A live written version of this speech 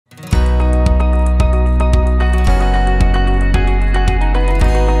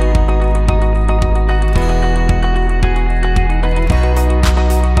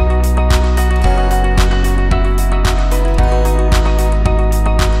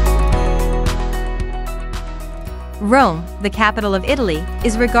Rome, the capital of Italy,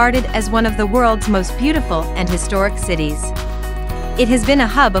 is regarded as one of the world's most beautiful and historic cities. It has been a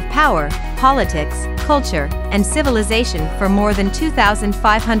hub of power, politics, culture, and civilization for more than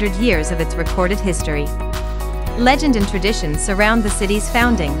 2,500 years of its recorded history. Legend and tradition surround the city's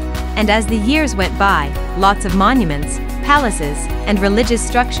founding, and as the years went by, lots of monuments, palaces, and religious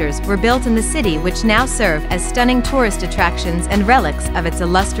structures were built in the city, which now serve as stunning tourist attractions and relics of its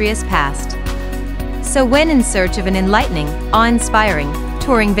illustrious past. So when in search of an enlightening, awe-inspiring,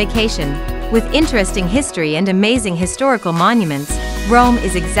 touring vacation, with interesting history and amazing historical monuments, Rome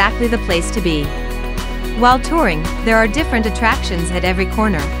is exactly the place to be. While touring, there are different attractions at every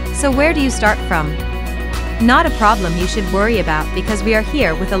corner, so where do you start from? Not a problem you should worry about, because we are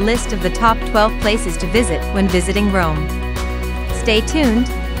here with a list of the top 12 places to visit when visiting Rome. Stay tuned!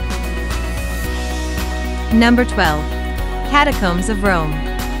 Number 12. Catacombs of Rome.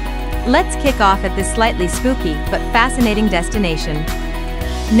 Let's kick off at this slightly spooky but fascinating destination.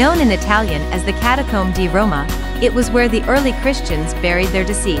 Known in Italian as the Catacomb di Roma, it was where the early Christians buried their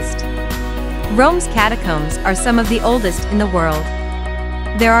deceased. Rome's catacombs are some of the oldest in the world.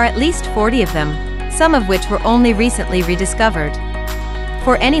 There are at least 40 of them, some of which were only recently rediscovered.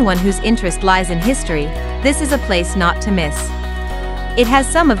 For anyone whose interest lies in history, this is a place not to miss. It has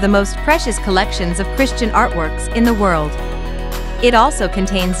some of the most precious collections of Christian artworks in the world. It also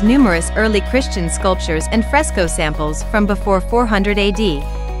contains numerous early Christian sculptures and fresco samples from before 400 AD,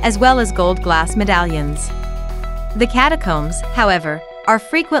 as well as gold glass medallions. The catacombs, however, are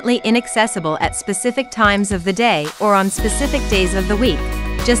frequently inaccessible at specific times of the day or on specific days of the week,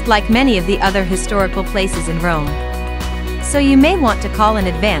 just like many of the other historical places in Rome. So you may want to call in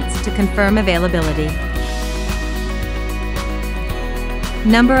advance to confirm availability.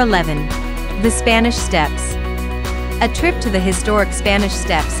 Number 11. The Spanish Steps. A trip to the historic Spanish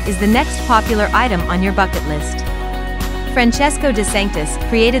Steps is the next popular item on your bucket list. Francesco de Sanctis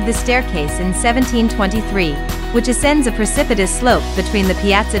created the staircase in 1723, which ascends a precipitous slope between the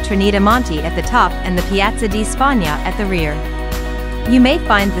Piazza Trinidamonte at the top and the Piazza di Spagna at the rear. You may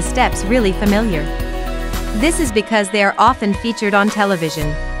find the steps really familiar. This is because they are often featured on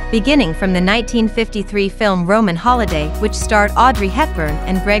television, beginning from the 1953 film Roman Holiday, which starred Audrey Hepburn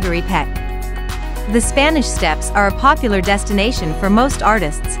and Gregory Peck. The Spanish Steps are a popular destination for most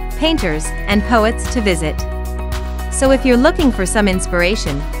artists, painters, and poets to visit. So if you're looking for some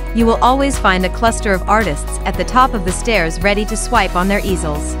inspiration, you will always find a cluster of artists at the top of the stairs ready to swipe on their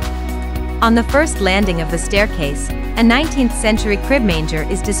easels. On the first landing of the staircase, a 19th-century crib manger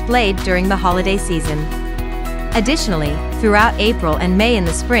is displayed during the holiday season. Additionally, throughout April and May in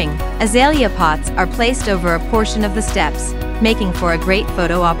the spring, azalea pots are placed over a portion of the steps, making for a great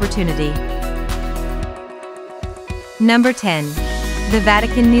photo opportunity. Number 10. The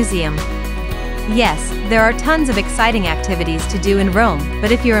Vatican Museum. Yes, there are tons of exciting activities to do in Rome,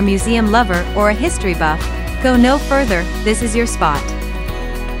 but if you're a museum lover or a history buff, go no further, this is your spot.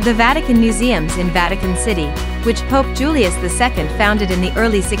 The Vatican Museums in Vatican City, which Pope Julius II founded in the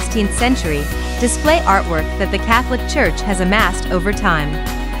early 16th century, display artwork that the Catholic Church has amassed over time.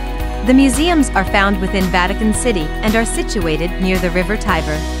 The museums are found within Vatican City and are situated near the River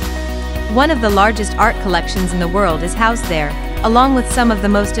Tiber. One of the largest art collections in the world is housed there, along with some of the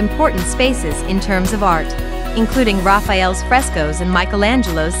most important spaces in terms of art, including Raphael's frescoes and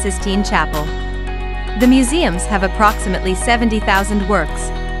Michelangelo's Sistine Chapel. The museums have approximately 70,000 works,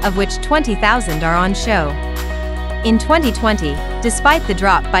 of which 20,000 are on show. In 2020, despite the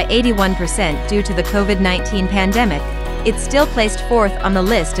drop by 81% due to the COVID-19 pandemic, it still placed fourth on the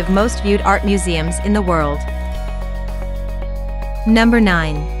list of most viewed art museums in the world. Number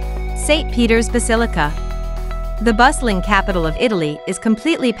 9. St. Peter's Basilica. The bustling capital of Italy is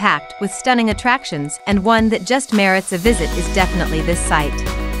completely packed with stunning attractions, and one that just merits a visit is definitely this site.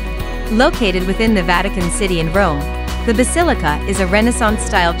 Located within the Vatican City in Rome, the Basilica is a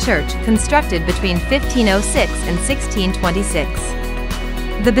Renaissance-style church constructed between 1506 and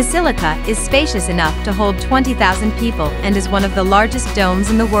 1626. The Basilica is spacious enough to hold 20,000 people and is one of the largest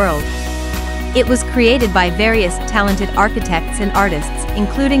domes in the world. It was created by various talented architects and artists,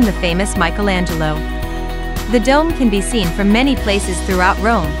 including the famous Michelangelo. The dome can be seen from many places throughout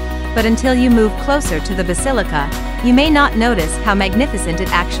Rome, but until you move closer to the Basilica, you may not notice how magnificent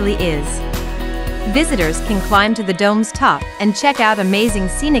it actually is. Visitors can climb to the dome's top and check out amazing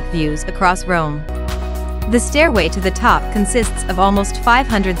scenic views across Rome. The stairway to the top consists of almost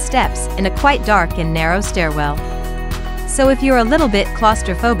 500 steps in a quite dark and narrow stairwell. So if you're a little bit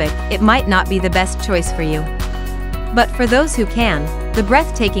claustrophobic, it might not be the best choice for you. But for those who can, the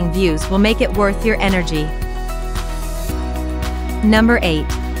breathtaking views will make it worth your energy. Number 8.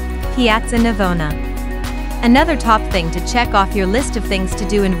 Piazza Navona. Another top thing to check off your list of things to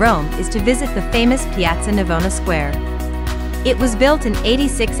do in Rome is to visit the famous Piazza Navona Square. It was built in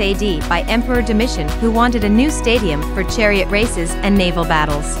 86 AD by Emperor Domitian, who wanted a new stadium for chariot races and naval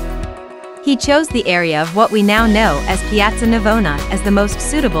battles. He chose the area of what we now know as Piazza Navona as the most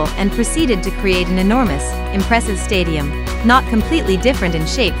suitable and proceeded to create an enormous, impressive stadium, not completely different in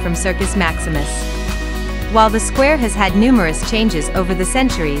shape from Circus Maximus. While the square has had numerous changes over the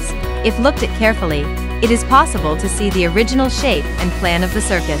centuries, if looked at carefully, it is possible to see the original shape and plan of the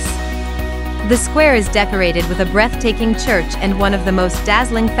circus. The square is decorated with a breathtaking church and one of the most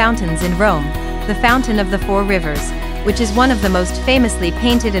dazzling fountains in Rome, the Fountain of the Four Rivers, which is one of the most famously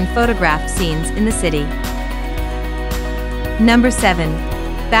painted and photographed scenes in the city. Number 7.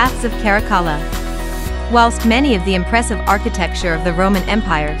 Baths of Caracalla. Whilst many of the impressive architecture of the Roman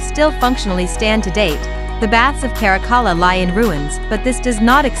Empire still functionally stand to date, the Baths of Caracalla lie in ruins, but this does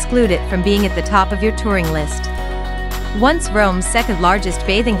not exclude it from being at the top of your touring list. Once Rome's second-largest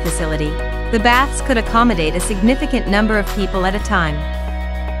bathing facility, the baths could accommodate a significant number of people at a time.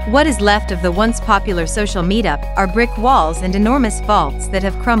 What is left of the once popular social meetup are brick walls and enormous vaults that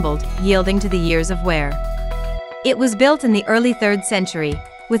have crumbled, yielding to the years of wear. It was built in the early 3rd century,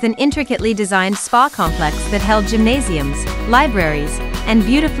 with an intricately designed spa complex that held gymnasiums, libraries, and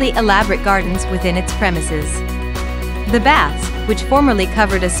beautifully elaborate gardens within its premises. The baths, which formerly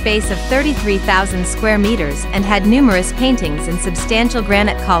covered a space of 33,000 square meters and had numerous paintings and substantial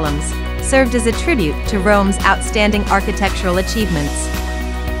granite columns, served as a tribute to Rome's outstanding architectural achievements.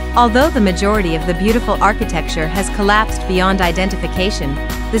 Although the majority of the beautiful architecture has collapsed beyond identification,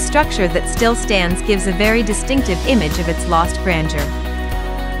 the structure that still stands gives a very distinctive image of its lost grandeur.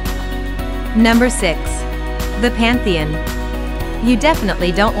 Number 6. The Pantheon. You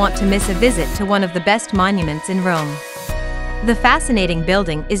definitely don't want to miss a visit to one of the best monuments in Rome. The fascinating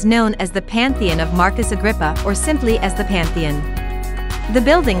building is known as the Pantheon of Marcus Agrippa, or simply as the Pantheon. The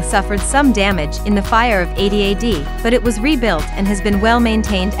building suffered some damage in the fire of 80 AD, but it was rebuilt and has been well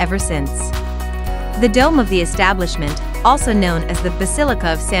maintained ever since. The dome of the establishment, also known as the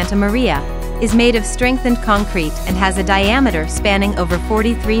Basilica of Santa Maria, is made of strengthened concrete and has a diameter spanning over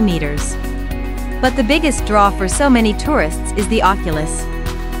 43 meters. But the biggest draw for so many tourists is the oculus.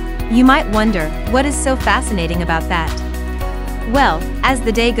 You might wonder, what is so fascinating about that? Well, as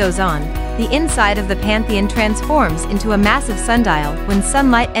the day goes on, the inside of the Pantheon transforms into a massive sundial when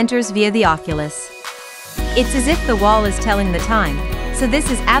sunlight enters via the oculus. It's as if the wall is telling the time, so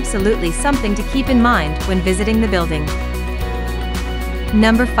this is absolutely something to keep in mind when visiting the building.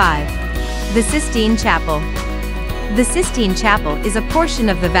 Number 5. The Sistine Chapel. The Sistine Chapel is a portion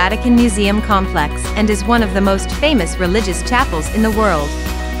of the Vatican Museum complex and is one of the most famous religious chapels in the world,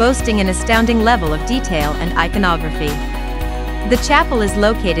 boasting an astounding level of detail and iconography. The chapel is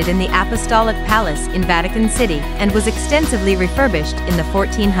located in the Apostolic Palace in Vatican City and was extensively refurbished in the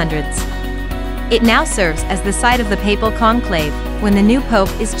 1400s. It now serves as the site of the papal conclave when the new pope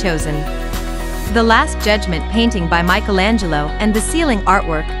is chosen. The Last Judgment painting by Michelangelo and the ceiling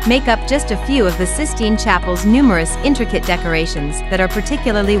artwork make up just a few of the Sistine Chapel's numerous intricate decorations that are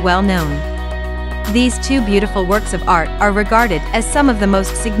particularly well known. These two beautiful works of art are regarded as some of the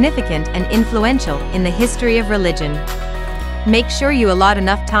most significant and influential in the history of religion. Make sure you allot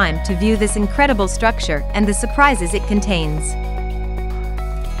enough time to view this incredible structure and the surprises it contains.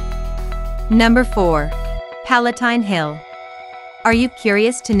 Number 4. Palatine Hill. Are you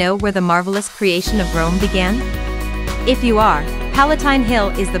curious to know where the marvelous creation of Rome began? If you are, Palatine Hill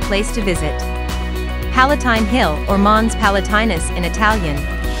is the place to visit. Palatine Hill, or Mons Palatinus in Italian,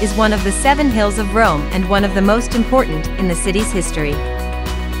 is one of the 7 hills of Rome and one of the most important in the city's history.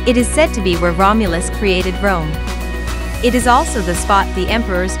 It is said to be where Romulus created Rome. It is also the spot the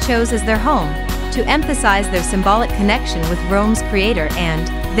emperors chose as their home, to emphasize their symbolic connection with Rome's creator and,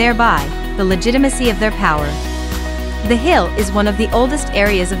 thereby, the legitimacy of their power. The hill is one of the oldest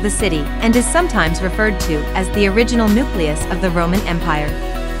areas of the city and is sometimes referred to as the original nucleus of the Roman Empire.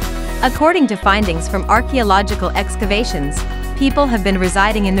 According to findings from archaeological excavations, people have been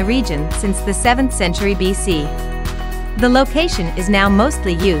residing in the region since the 7th century BC. The location is now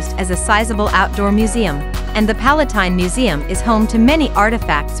mostly used as a sizable outdoor museum, and the Palatine Museum is home to many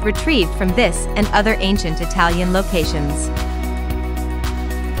artifacts retrieved from this and other ancient Italian locations.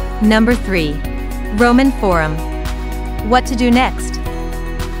 Number 3. Roman Forum. What to do next?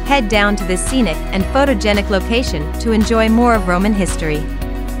 Head down to this scenic and photogenic location to enjoy more of Roman history.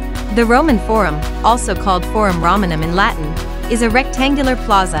 The Roman Forum, also called Forum Romanum in Latin, is a rectangular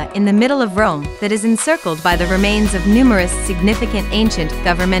plaza in the middle of Rome that is encircled by the remains of numerous significant ancient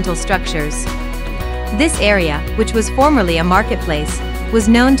governmental structures. This area, which was formerly a marketplace, was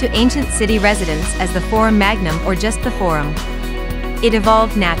known to ancient city residents as the Forum Magnum or just the Forum. It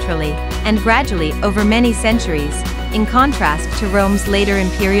evolved naturally, and gradually over many centuries, in contrast to Rome's later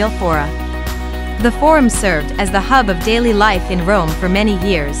imperial fora. The Forum served as the hub of daily life in Rome for many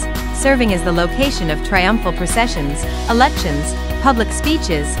years, serving as the location of triumphal processions, elections, public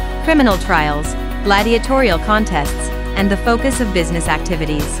speeches, criminal trials, gladiatorial contests, and the focus of business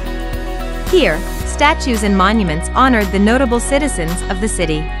activities. Here, statues and monuments honored the notable citizens of the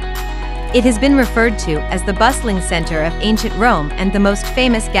city. It has been referred to as the bustling center of ancient Rome and the most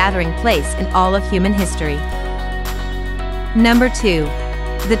famous gathering place in all of human history. Number 2.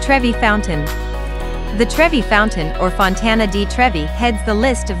 The Trevi Fountain. The Trevi Fountain, or Fontana di Trevi, heads the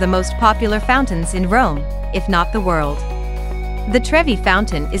list of the most popular fountains in Rome, if not the world. The Trevi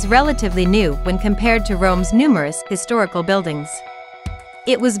Fountain is relatively new when compared to Rome's numerous historical buildings.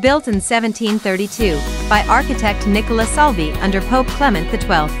 It was built in 1732 by architect Nicola Salvi under Pope Clement XII.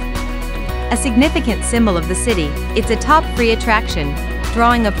 A significant symbol of the city, it's a top free attraction,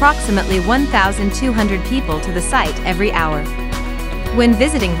 drawing approximately 1,200 people to the site every hour. When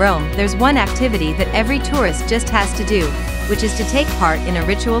visiting Rome, there's one activity that every tourist just has to do, which is to take part in a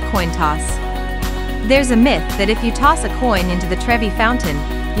ritual coin toss. There's a myth that if you toss a coin into the Trevi Fountain,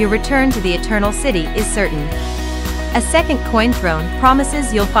 your return to the Eternal City is certain. A second coin thrown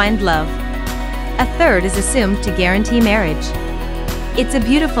promises you'll find love. A third is assumed to guarantee marriage. It's a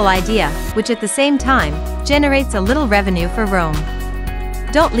beautiful idea, which at the same time, generates a little revenue for Rome.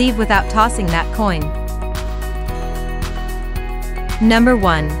 Don't leave without tossing that coin. Number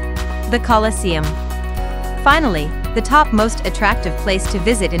 1. The Colosseum. Finally, the top most attractive place to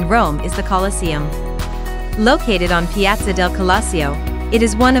visit in Rome is the Colosseum. Located on Piazza del Colosseo, it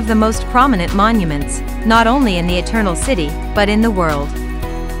is one of the most prominent monuments, not only in the Eternal City, but in the world.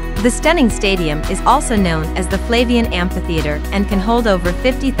 The stunning stadium is also known as the Flavian Amphitheater and can hold over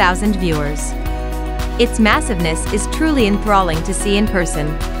 50,000 viewers. Its massiveness is truly enthralling to see in person.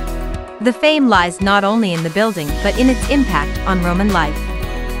 The fame lies not only in the building but in its impact on Roman life.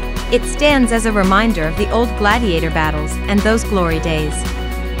 It stands as a reminder of the old gladiator battles and those glory days.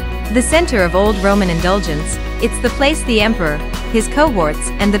 The center of old Roman indulgence, it's the place the emperor, his cohorts,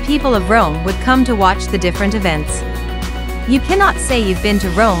 and the people of Rome would come to watch the different events. You cannot say you've been to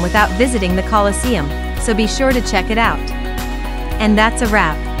Rome without visiting the Colosseum, so be sure to check it out. And that's a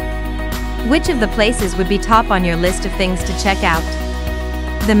wrap. Which of the places would be top on your list of things to check out?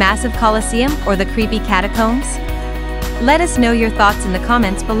 The massive Colosseum or the creepy catacombs? Let us know your thoughts in the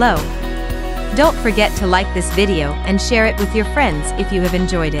comments below. Don't forget to like this video and share it with your friends if you have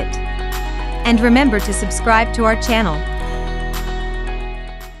enjoyed it. And remember to subscribe to our channel.